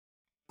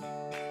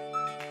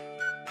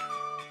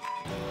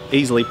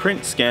Easily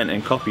print, scan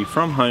and copy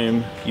from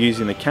home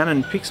using the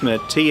Canon Pixma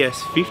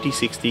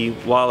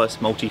TS5060 wireless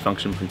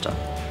multifunction printer.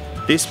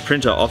 This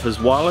printer offers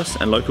wireless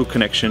and local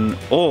connection,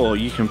 or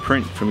you can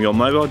print from your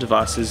mobile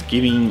devices,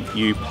 giving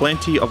you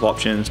plenty of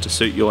options to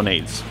suit your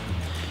needs.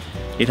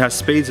 It has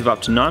speeds of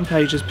up to 9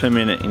 pages per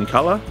minute in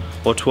colour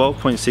or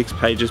 12.6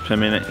 pages per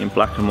minute in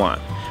black and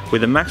white,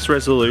 with a max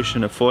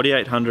resolution of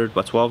 4800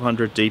 by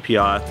 1200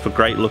 dpi for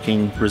great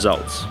looking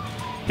results.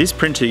 This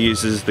printer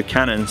uses the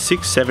Canon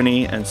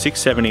 670 and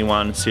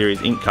 671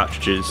 series ink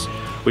cartridges,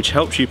 which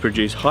helps you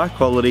produce high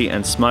quality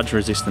and smudge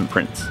resistant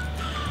prints.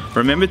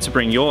 Remember to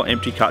bring your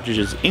empty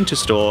cartridges into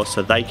store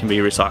so they can be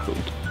recycled.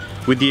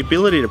 With the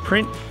ability to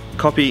print,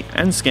 copy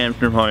and scan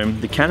from home,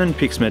 the Canon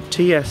Pixma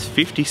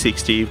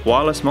TS5060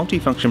 wireless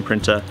multifunction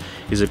printer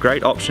is a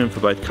great option for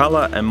both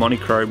colour and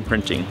monochrome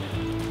printing.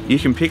 You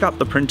can pick up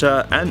the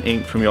printer and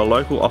ink from your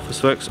local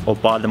Officeworks or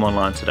buy them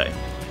online today.